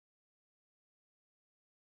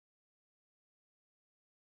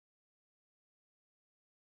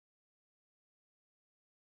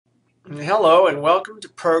Hello and welcome to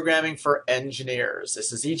Programming for Engineers.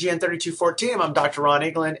 This is EGN 3214. I'm Dr. Ron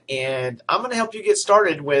Eaglin, and I'm going to help you get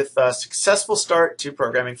started with a successful start to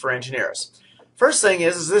Programming for Engineers. First thing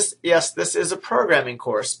is this, yes, this is a programming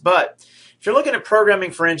course, but if you're looking at Programming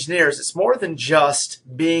for Engineers, it's more than just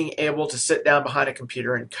being able to sit down behind a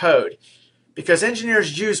computer and code, because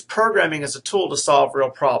engineers use programming as a tool to solve real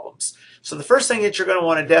problems. So the first thing that you're going to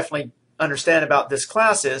want to definitely understand about this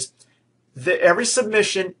class is that every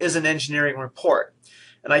submission is an engineering report.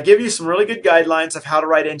 And I give you some really good guidelines of how to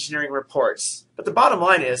write engineering reports. But the bottom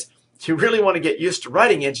line is you really want to get used to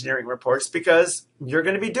writing engineering reports because you're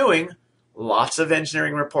going to be doing lots of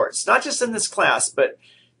engineering reports. Not just in this class, but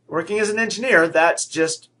working as an engineer, that's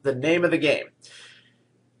just the name of the game.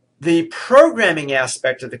 The programming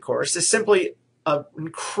aspect of the course is simply an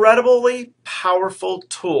incredibly powerful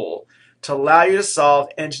tool to allow you to solve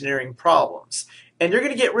engineering problems. And you're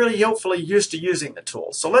going to get really hopefully used to using the tool.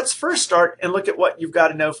 So let's first start and look at what you've got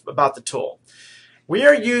to know about the tool. We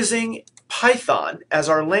are using Python as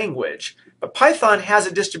our language, but Python has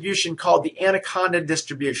a distribution called the Anaconda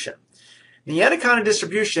Distribution. The Anaconda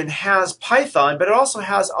Distribution has Python, but it also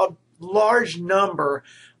has a large number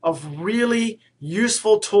of really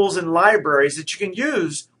useful tools and libraries that you can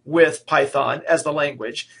use with Python as the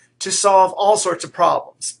language to solve all sorts of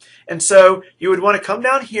problems. And so you would want to come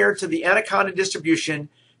down here to the Anaconda Distribution,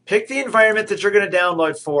 pick the environment that you're going to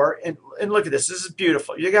download for, and look at this. This is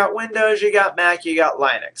beautiful. You got Windows, you got Mac, you got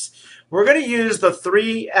Linux. We're going to use the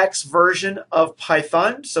 3x version of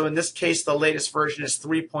Python. So in this case, the latest version is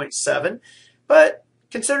 3.7. But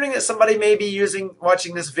considering that somebody may be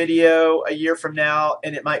watching this video a year from now,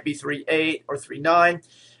 and it might be 3.8 or 3.9,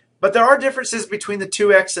 but there are differences between the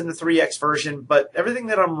 2x and the 3x version, but everything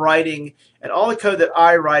that I'm writing and all the code that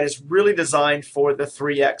I write is really designed for the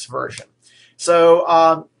 3x version.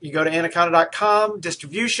 So you go to anaconda.com,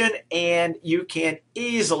 distribution, and you can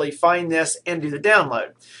easily find this and do the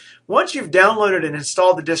download. Once you've downloaded and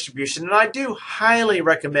installed the distribution, and I do highly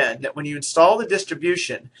recommend that when you install the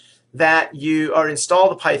distribution, that you or install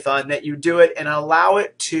the Python, that you do it and allow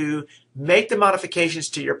it to make the modifications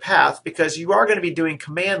to your path, because you are going to be doing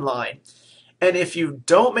command line. And if you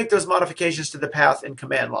don't make those modifications to the path in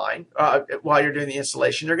command line while you're doing the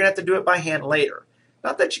installation, you're going to have to do it by hand later.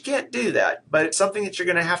 Not that you can't do that, but it's something that you're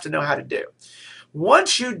going to have to know how to do.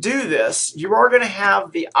 Once you do this, you are going to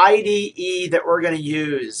have the IDE that we're going to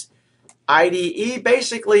use. IDE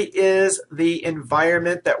basically is the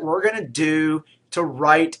environment that we're going to do to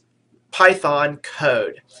write Python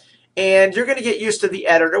code. And you're going to get used to the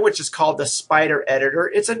editor, which is called the Spyder Editor.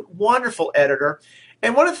 It's a wonderful editor.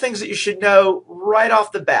 And one of the things that you should know right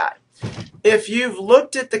off the bat, if you've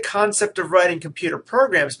looked at the concept of writing computer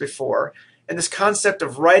programs before, and this concept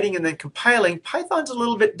of writing and then compiling, Python's a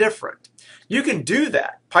little bit different. You can do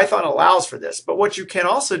that. Python allows for this. But what you can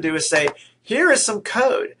also do is say, here is some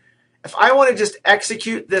code. If I want to just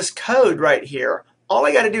execute this code right here, all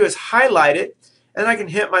I got to do is highlight it, and I can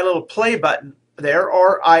hit my little play button there,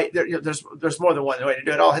 or there's more than one way to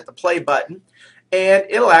do it. I'll hit the play button, and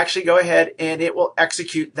it'll actually go ahead and it will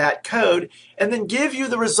execute that code and then give you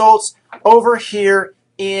the results over here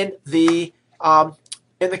in the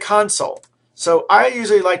console. So I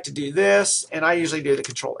usually like to do this, and I usually do the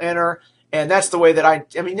Control Enter, and that's the way that I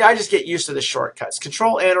just get used to the shortcuts.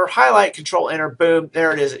 Control Enter, highlight, Control Enter, boom,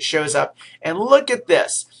 there it is. It shows up, and look at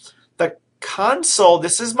this. The console,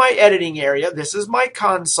 this is my editing area, this is my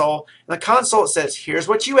console. In the console it says, here's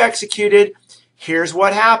what you executed, here's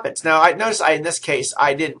what happens. Now I notice in this case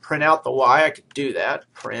I didn't print out the Y. I could do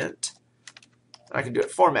that, print. I can do it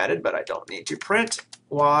formatted, but I don't need to. Print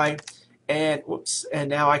Y, and whoops, and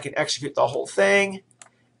now I can execute the whole thing,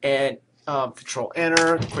 and Control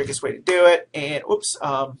Enter, the quickest way to do it, and whoops,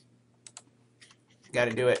 got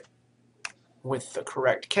to do it with the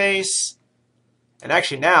correct case. And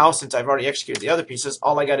actually now, since I've already executed the other pieces,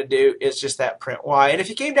 all I got to do is just that print Y. And if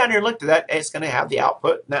you came down here and looked at that, it's going to have the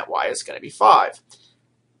output, and that Y is going to be 5.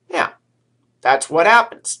 Yeah, that's what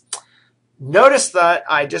happens. Notice that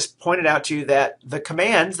I just pointed out to you that the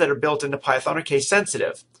commands that are built into Python are case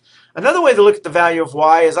sensitive. Another way to look at the value of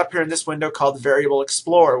Y is up here in this window called the Variable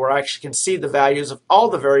Explorer, where I actually can see the values of all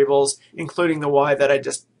the variables, including the Y that I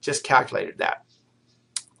just calculated that.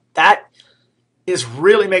 That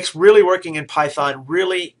makes really working in Python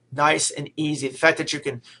really nice and easy. The fact that you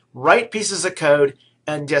can write pieces of code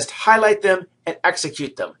and just highlight them and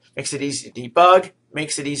execute them makes it easy to debug,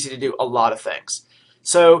 makes it easy to do a lot of things.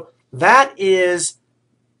 So that is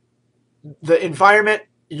the environment.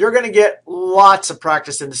 You're going to get lots of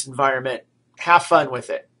practice in this environment. Have fun with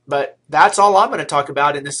it. But that's all I'm going to talk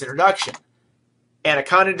about in this introduction.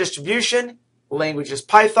 Anaconda Distribution, language is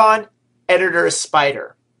Python, editor is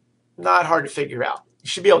Spyder. Not hard to figure out. You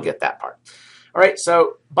should be able to get that part. All right,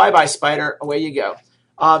 so bye-bye, Spyder. Away you go.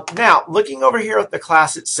 Now, looking over here at the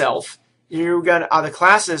class itself, you're gonna the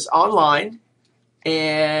class is online,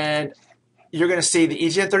 and you're going to see the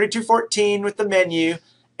EGN 3214 with the menu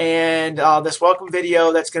and this welcome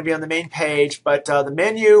video that's going to be on the main page. But the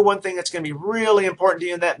menu, one thing that's going to be really important to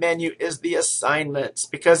you in that menu is the assignments,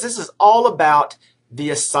 because this is all about the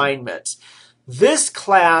assignments. This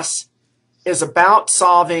class is about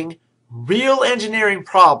solving real engineering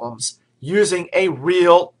problems using a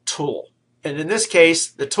real tool. And in this case,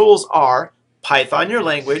 the tools are Python, your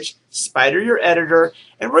language, Spyder, your editor,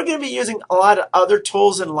 and we're going to be using a lot of other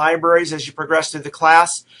tools and libraries as you progress through the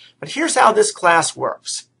class. But here's how this class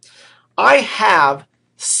works. I have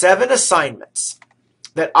 7 assignments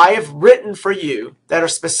that I have written for you that are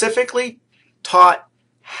specifically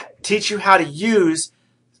teach you how to use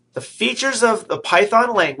the features of the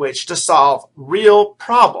Python language to solve real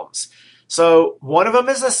problems. So one of them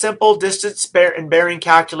is a simple distance and bearing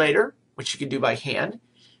calculator, which you can do by hand.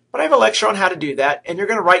 But I have a lecture on how to do that, and you're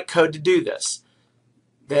going to write code to do this.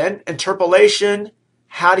 Then interpolation,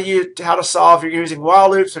 how to solve, you're using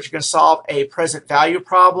while loops, but you're going to solve a present value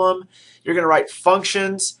problem. You're going to write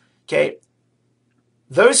functions. Okay,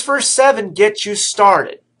 those first 7 get you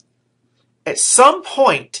started. At some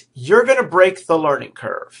point, you're going to break the learning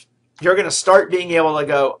curve. You're going to start being able to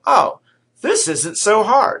go, oh, this isn't so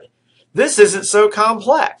hard. This isn't so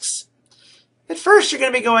complex. At first, you're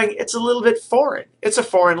going to be going, it's a little bit foreign. It's a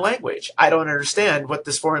foreign language. I don't understand what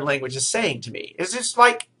this foreign language is saying to me. It's just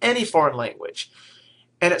like any foreign language.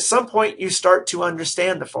 And at some point, you start to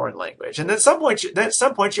understand the foreign language. And at some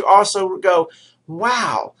point, you also go,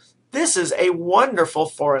 wow, this is a wonderful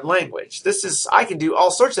foreign language. I can do all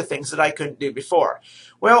sorts of things that I couldn't do before.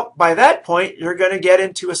 Well, by that point, you're going to get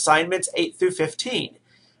into assignments 8 through 15,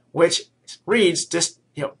 which reads just,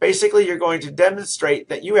 basically you're going to demonstrate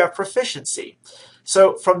that you have proficiency.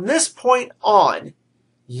 So from this point on,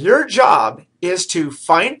 your job is to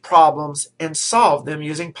find problems and solve them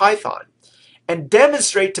using Python and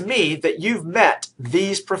demonstrate to me that you've met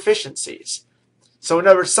these proficiencies. So in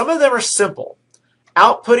other words, some of them are simple.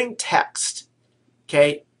 Outputting text,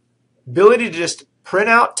 okay, ability to just print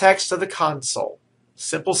out text to the console,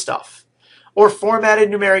 simple stuff. Or formatted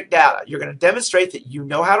numeric data. You're going to demonstrate that you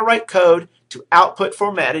know how to write code to output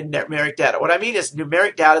formatted numeric data. What I mean is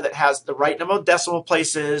numeric data that has the right number of decimal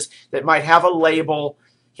places, that might have a label.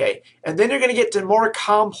 Okay, and then you're going to get to more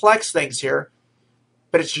complex things here,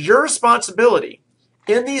 but it's your responsibility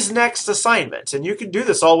in these next assignments, and you can do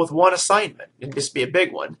this all with one assignment, and just be a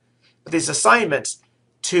big one, but these assignments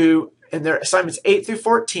in their assignments 8 through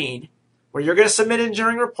 14, where you're going to submit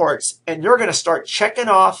engineering reports, and you're going to start checking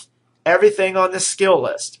off everything on the skill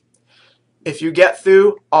list. If you get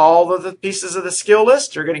through all of the pieces of the skill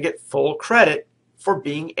list, you're going to get full credit for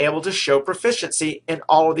being able to show proficiency in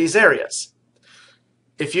all of these areas.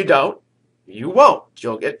 If you don't, you won't.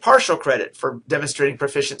 You'll get partial credit for demonstrating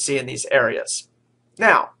proficiency in these areas.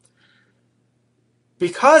 Now,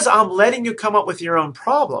 because I'm letting you come up with your own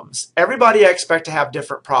problems, everybody I expect to have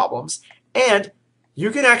different problems, and you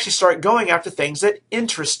can actually start going after things that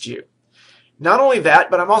interest you. Not only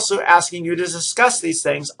that, but I'm also asking you to discuss these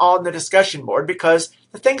things on the discussion board, because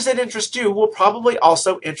the things that interest you will probably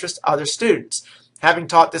also interest other students. Having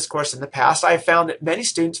taught this course in the past, I have found that many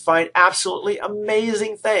students find absolutely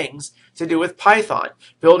amazing things to do with Python.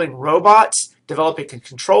 Building robots, developing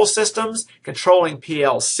control systems, controlling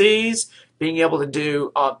PLCs, being able to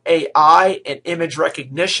do AI and image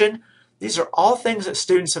recognition. These are all things that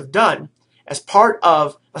students have done as part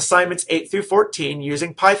of assignments 8 through 14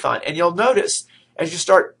 using Python. And you'll notice as you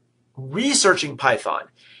start researching Python,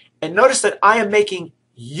 and notice that I am making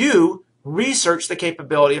you research the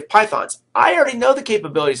capability of Pythons. I already know the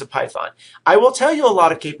capabilities of Python. I will tell you a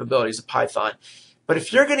lot of capabilities of Python. But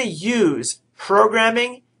if you're going to use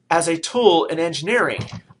programming as a tool in engineering,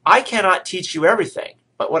 I cannot teach you everything.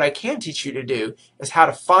 But what I can teach you to do is how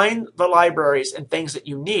to find the libraries and things that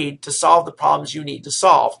you need to solve the problems you need to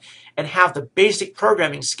solve, and have the basic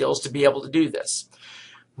programming skills to be able to do this.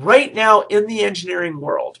 Right now in the engineering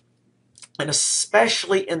world, and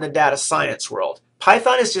especially in the data science world,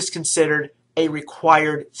 Python is just considered a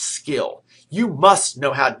required skill. You must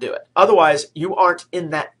know how to do it. Otherwise, you aren't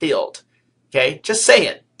in that field. Okay? Just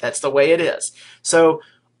saying. That's the way it is. So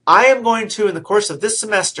I am going to, in the course of this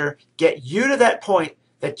semester, get you to that point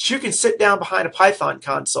that you can sit down behind a Python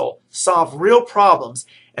console, solve real problems,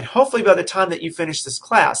 and hopefully by the time that you finish this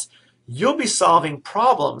class, you'll be solving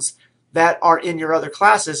problems that are in your other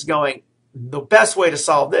classes going, the best way to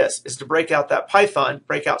solve this is to break out that Python,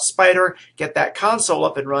 break out Spyder, get that console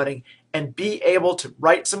up and running, and be able to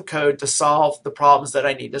write some code to solve the problems that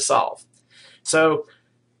I need to solve. So,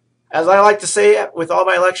 as I like to say with all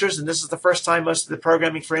my lectures, and this is the first time most of the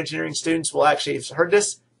programming for engineering students will actually have heard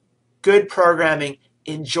this, good programming,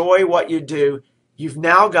 enjoy what you do. You've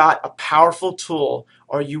now got a powerful tool,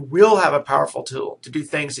 or you will have a powerful tool to do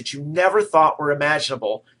things that you never thought were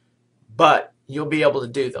imaginable, but you'll be able to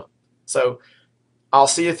do them. So I'll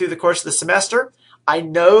see you through the course of the semester. I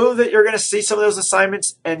know that you're going to see some of those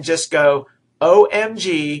assignments and just go,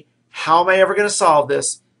 OMG, how am I ever going to solve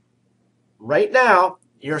this? Right now,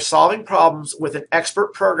 you're solving problems with an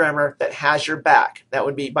expert programmer that has your back. That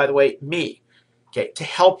would be, by the way, me, okay, to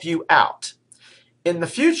help you out. In the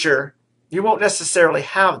future, you won't necessarily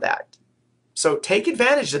have that. So take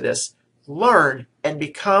advantage of this, learn, and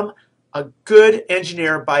become a good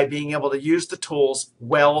engineer by being able to use the tools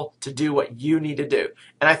well to do what you need to do.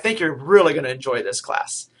 And I think you're really going to enjoy this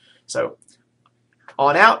class. So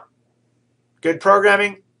on out, good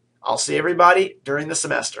programming. I'll see everybody during the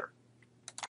semester.